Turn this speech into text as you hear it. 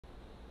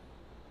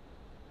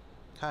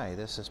Hi,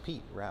 this is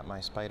Pete,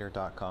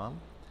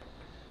 WrapMySpyder.com.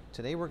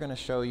 Today we're going to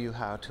show you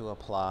how to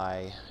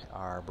apply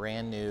our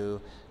brand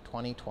new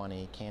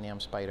 2020 Can-Am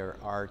Spyder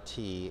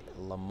RT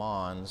Le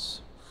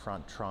Mans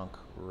front trunk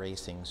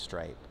racing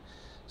stripe.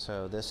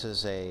 So this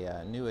is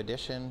a new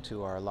addition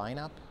to our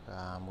lineup.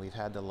 We've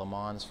had the Le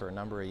Mans for a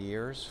number of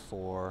years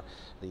for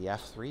the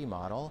F3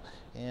 model,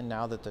 and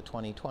now that the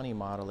 2020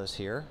 model is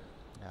here,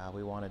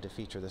 we wanted to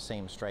feature the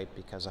same stripe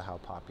because of how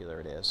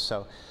popular it is.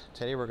 So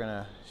today we're going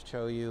to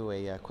show you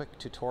a quick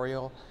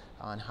tutorial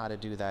on how to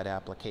do that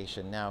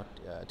application. Now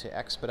to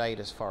expedite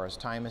as far as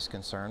time is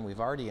concerned, we've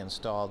already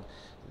installed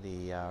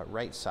the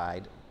right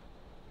side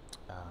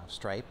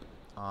stripe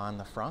on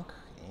the front,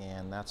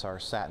 and that's our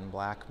satin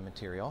black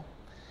material.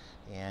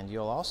 And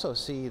you'll also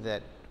see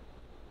that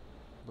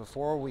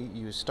before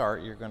you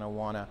start, you're going to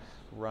want to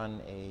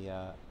run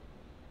a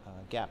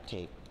gap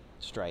tape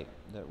stripe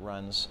that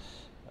runs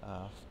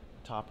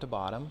top to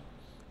bottom,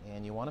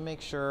 and you want to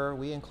make sure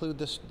we include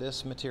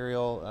this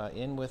material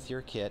in with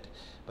your kit,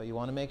 but you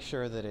want to make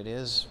sure that it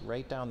is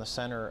right down the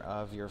center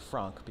of your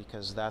frunk,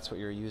 because that's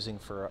what you're using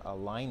for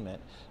alignment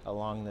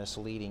along this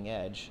leading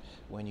edge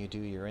when you do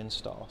your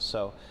install.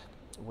 So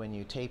when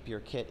you tape your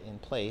kit in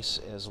place,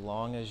 as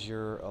long as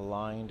you're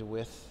aligned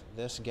with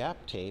this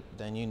gap tape,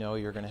 then you know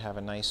you're going to have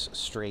a nice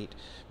straight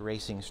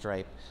racing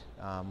stripe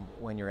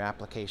when your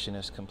application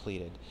is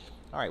completed.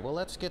 All right, well,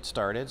 let's get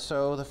started.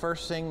 So the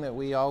first thing that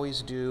we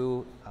always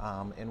do,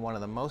 and one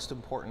of the most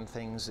important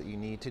things that you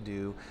need to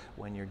do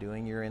when you're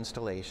doing your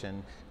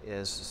installation,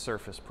 is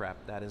surface prep.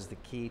 That is the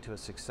key to a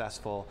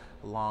successful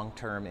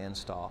long-term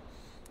install.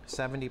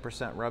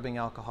 70% rubbing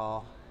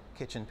alcohol,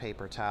 kitchen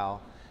paper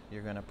towel.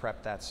 You're going to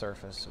prep that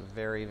surface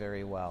very,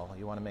 very well.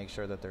 You want to make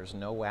sure that there's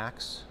no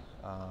wax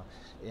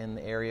in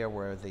the area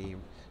where the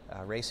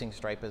racing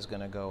stripe is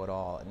going to go at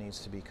all. It needs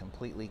to be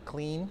completely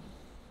clean.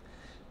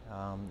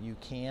 You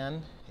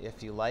can,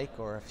 if you like,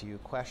 or if you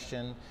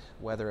question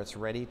whether it's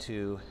ready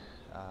to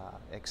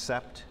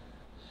accept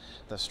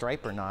the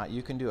stripe or not,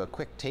 you can do a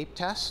quick tape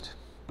test.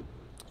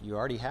 You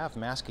already have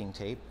masking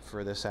tape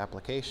for this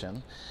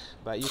application,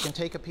 but you can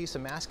take a piece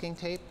of masking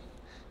tape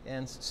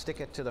and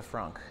stick it to the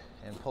frunk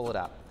and pull it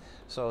up.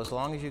 So as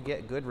long as you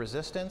get good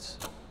resistance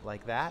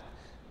like that,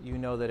 you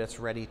know that it's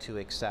ready to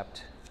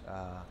accept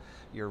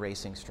your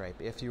racing stripe.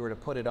 If you were to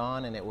put it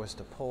on and it was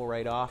to pull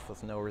right off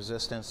with no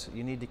resistance,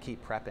 you need to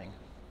keep prepping.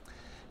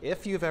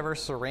 If you've ever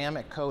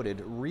ceramic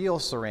coated, real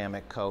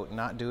ceramic coat,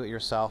 not do it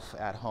yourself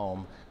at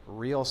home,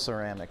 real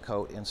ceramic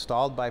coat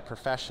installed by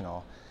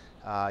professional,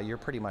 you're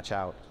pretty much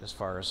out as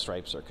far as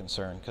stripes are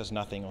concerned, because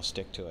nothing will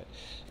stick to it.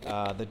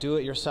 The do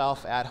it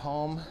yourself at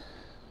home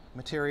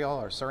material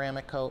or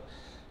ceramic coat,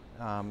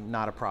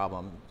 not a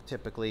problem.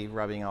 Typically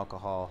rubbing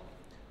alcohol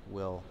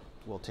will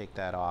take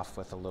that off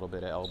with a little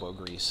bit of elbow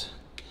grease.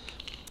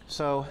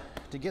 So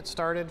to get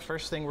started,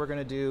 first thing we're going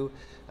to do,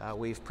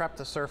 we've prepped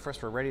the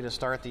surface, we're ready to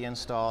start the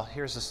install.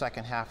 Here's the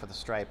second half of the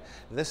stripe.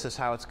 This is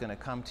how it's going to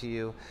come to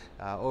you.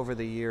 Over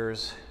the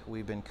years,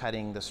 we've been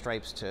cutting the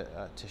stripes to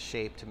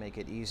shape to make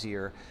it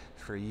easier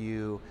for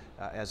you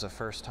as a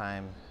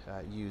first-time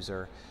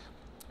user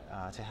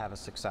to have a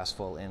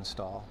successful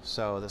install.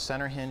 So the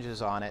center hinge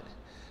is on it.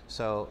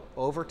 So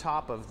over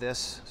top of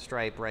this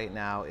stripe right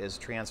now is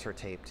transfer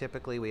tape.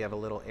 Typically we have a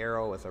little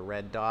arrow with a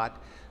red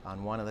dot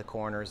on one of the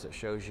corners that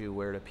shows you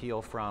where to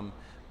peel from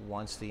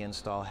once the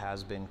install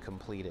has been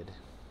completed.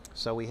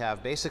 So we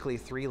have basically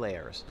three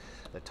layers.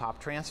 The top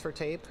transfer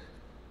tape,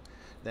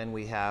 then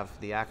we have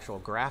the actual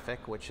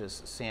graphic, which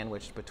is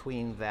sandwiched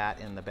between that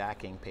and the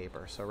backing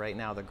paper. So right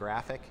now the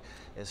graphic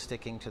is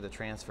sticking to the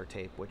transfer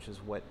tape, which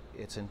is what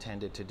it's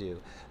intended to do.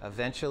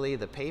 Eventually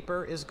the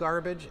paper is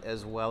garbage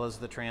as well as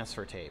the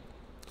transfer tape.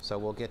 So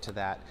we'll get to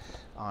that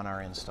on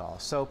our install.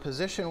 So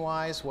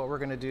position-wise, what we're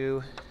going to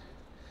do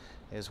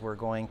is we're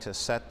going to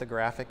set the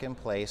graphic in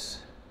place.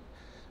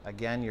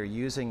 Again, you're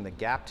using the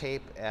gap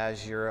tape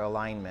as your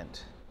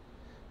alignment.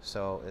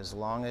 So as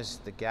long as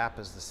the gap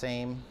is the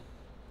same,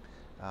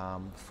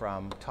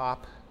 from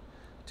top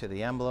to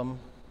the emblem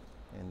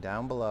and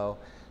down below,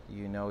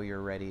 you know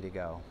you're ready to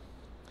go.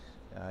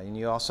 And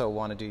you also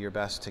want to do your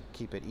best to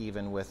keep it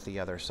even with the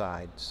other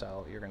side,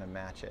 so you're going to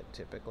match it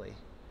typically.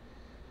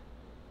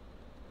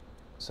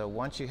 So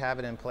once you have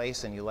it in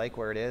place and you like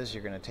where it is,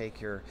 you're going to take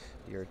your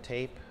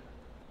tape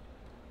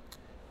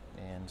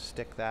and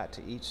stick that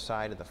to each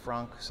side of the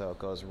frunk so it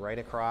goes right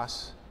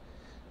across,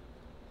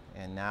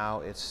 and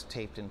now it's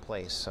taped in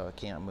place so it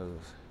can't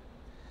move.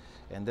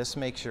 And this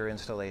makes your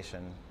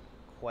installation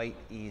quite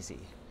easy.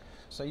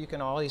 So you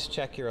can always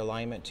check your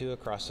alignment too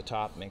across the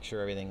top, make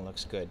sure everything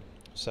looks good.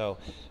 So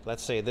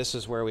let's say this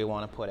is where we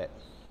want to put it.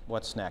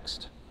 What's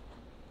next?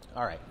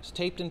 All right, it's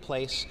taped in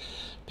place.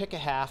 Pick a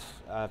half.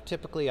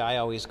 Typically I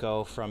always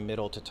go from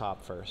middle to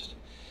top first,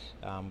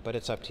 but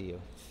it's up to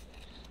you.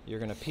 You're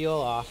going to peel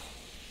off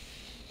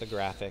the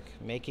graphic,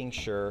 making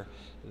sure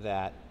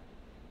that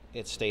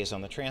it stays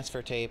on the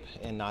transfer tape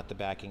and not the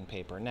backing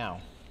paper.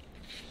 Now,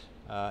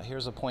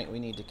 here's a point we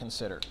need to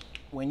consider.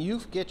 When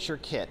you get your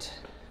kit,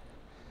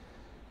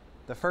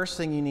 the first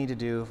thing you need to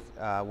do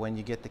when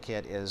you get the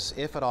kit is,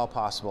 if at all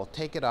possible,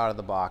 take it out of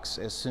the box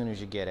as soon as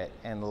you get it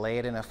and lay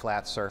it in a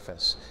flat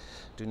surface.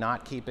 Do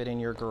not keep it in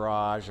your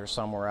garage or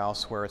somewhere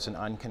else where it's an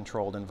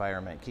uncontrolled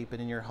environment. Keep it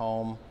in your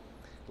home,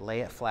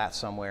 lay it flat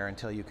somewhere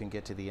until you can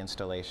get to the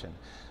installation.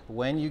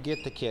 When you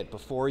get the kit,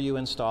 before you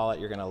install it,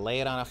 you're going to lay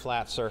it on a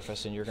flat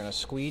surface and you're going to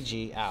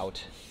squeegee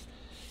out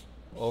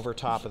over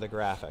top of the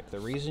graphic. The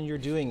reason you're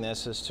doing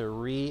this is to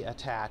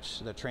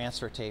reattach the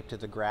transfer tape to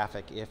the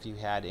graphic if you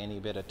had any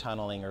bit of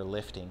tunneling or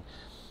lifting.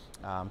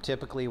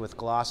 Typically with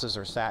glosses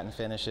or satin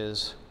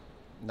finishes,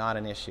 not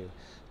an issue.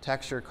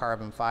 Textured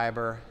carbon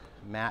fiber,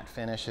 matte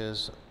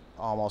finishes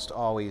almost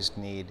always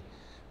need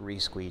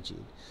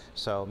re-squeegeed.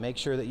 So make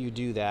sure that you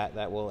do that.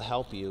 That will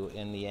help you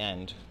in the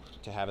end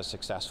to have a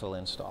successful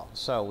install.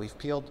 So we've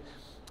peeled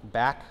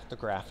back the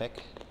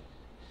graphic.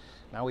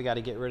 Now we got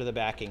to get rid of the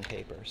backing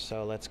paper.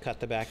 So let's cut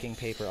the backing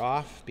paper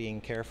off,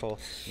 being careful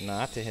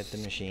not to hit the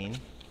machine.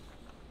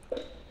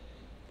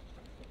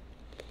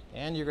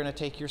 And you're going to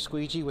take your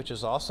squeegee, which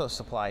is also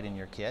supplied in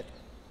your kit,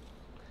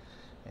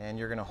 and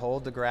you're going to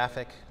hold the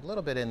graphic a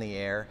little bit in the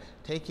air,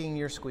 taking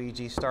your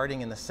squeegee,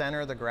 starting in the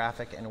center of the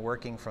graphic and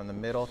working from the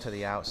middle to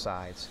the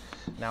outsides.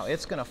 Now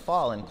it's going to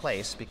fall in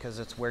place because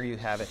it's where you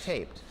have it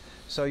taped.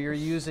 So you're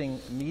using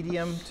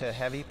medium to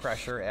heavy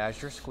pressure as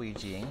you're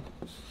squeegeeing.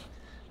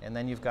 And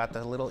then you've got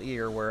the little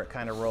ear where it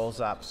kind of rolls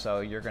up,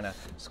 so you're going to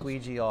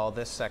squeegee all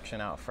this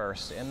section out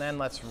first, and then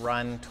let's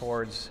run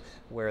towards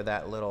where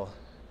that little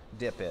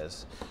dip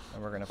is,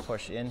 and we're going to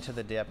push into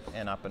the dip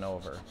and up and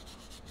over.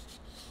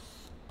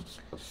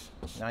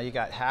 Now you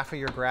got half of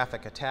your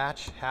graphic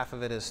attached, half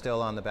of it is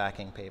still on the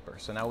backing paper.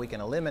 So now we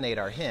can eliminate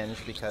our hinge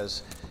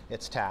because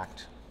it's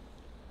tacked.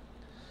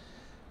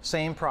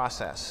 Same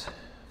process.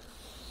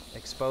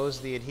 Expose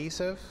the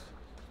adhesive.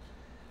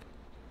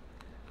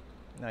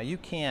 Now you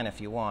can, if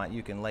you want,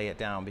 you can lay it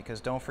down,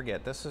 because don't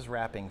forget, this is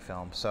wrapping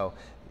film, so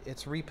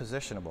it's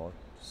repositionable.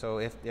 So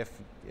if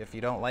you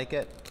don't like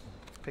it,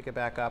 pick it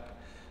back up,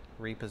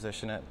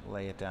 reposition it,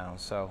 lay it down.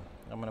 So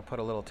I'm going to put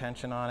a little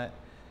tension on it,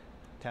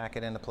 tack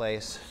it into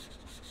place,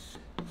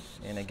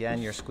 and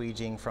again you're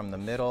squeegeeing from the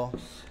middle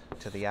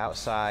to the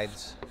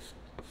outsides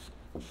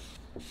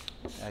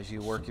as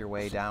you work your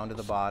way down to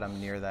the bottom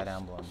near that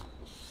emblem.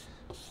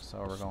 So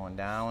we're going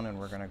down and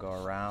we're going to go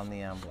around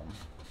the emblem.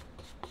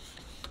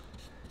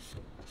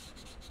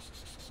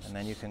 And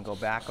then you can go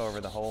back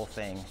over the whole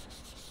thing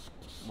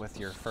with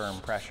your firm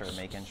pressure,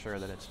 making sure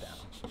that it's down.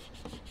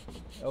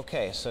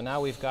 Okay, so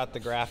now we've got the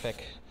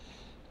graphic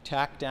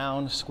tacked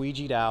down,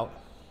 squeegeed out.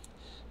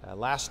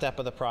 Last step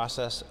of the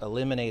process,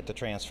 eliminate the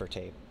transfer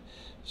tape.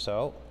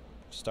 So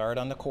start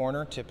on the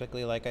corner.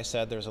 Typically, like I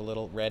said, there's a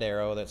little red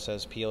arrow that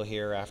says peel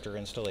here after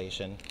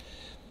installation.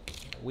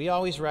 We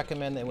always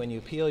recommend that when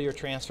you peel your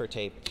transfer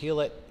tape,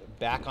 peel it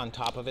back on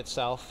top of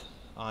itself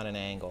on an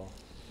angle.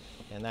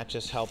 And that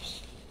just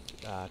helps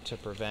to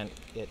prevent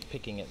it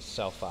picking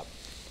itself up.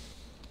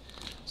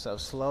 So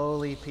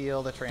slowly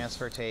peel the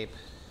transfer tape,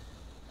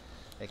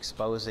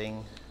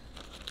 exposing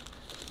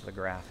the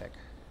graphic.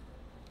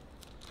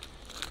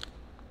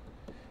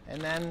 And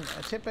then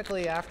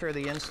typically after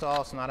the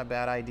install, it's not a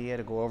bad idea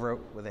to go over it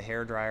with a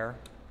hairdryer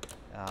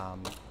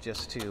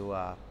just to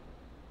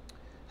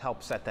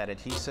help set that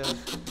adhesive.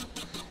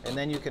 And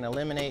then you can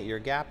eliminate your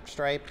gap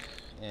stripe,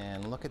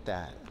 and look at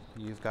that.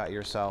 You've got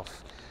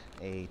yourself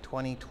a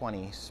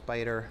 2020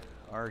 Spyder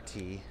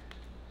RT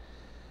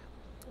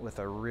with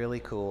a really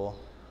cool,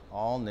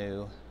 all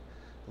new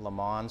Le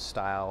Mans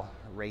style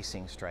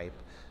racing stripe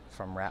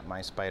from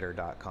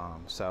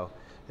WrapMySpyder.com. So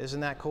isn't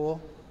that cool?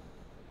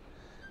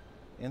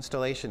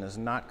 Installation is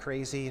not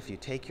crazy. If you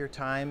take your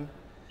time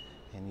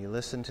and you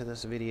listen to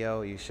this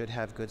video, you should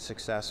have good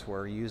success.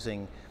 We're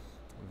using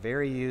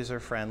very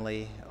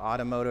user-friendly,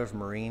 automotive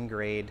marine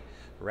grade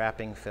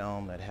wrapping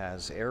film that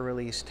has air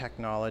release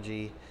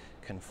technology,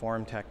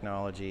 conform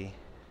technology,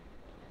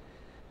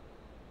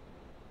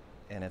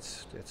 and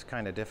it's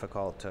kind of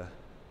difficult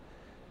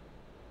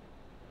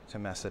to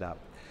mess it up.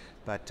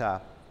 But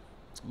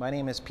my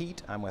name is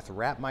Pete. I'm with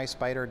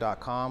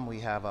WrapMySpyder.com. We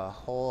have a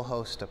whole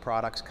host of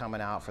products coming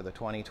out for the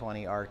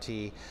 2020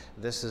 RT.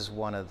 This is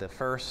one of the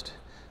first,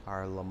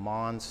 our Le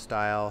Mans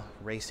style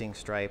racing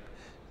stripe.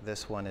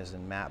 This one is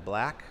in matte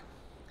black.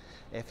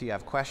 If you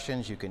have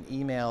questions, you can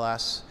email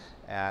us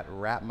at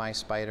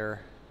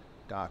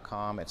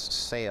WrapMySpyder.com. It's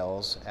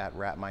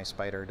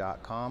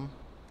sales@WrapMySpyder.com.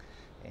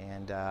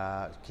 And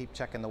keep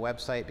checking the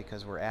website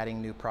because we're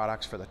adding new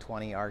products for the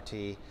 20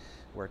 RT.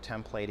 We're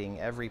templating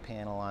every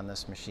panel on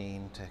this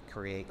machine to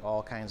create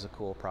all kinds of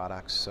cool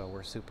products, so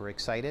we're super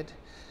excited.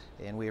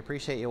 And we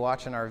appreciate you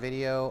watching our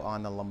video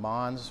on the Le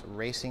Mans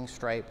racing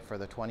stripe for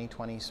the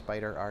 2020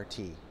 Spyder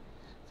RT.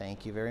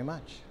 Thank you very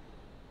much.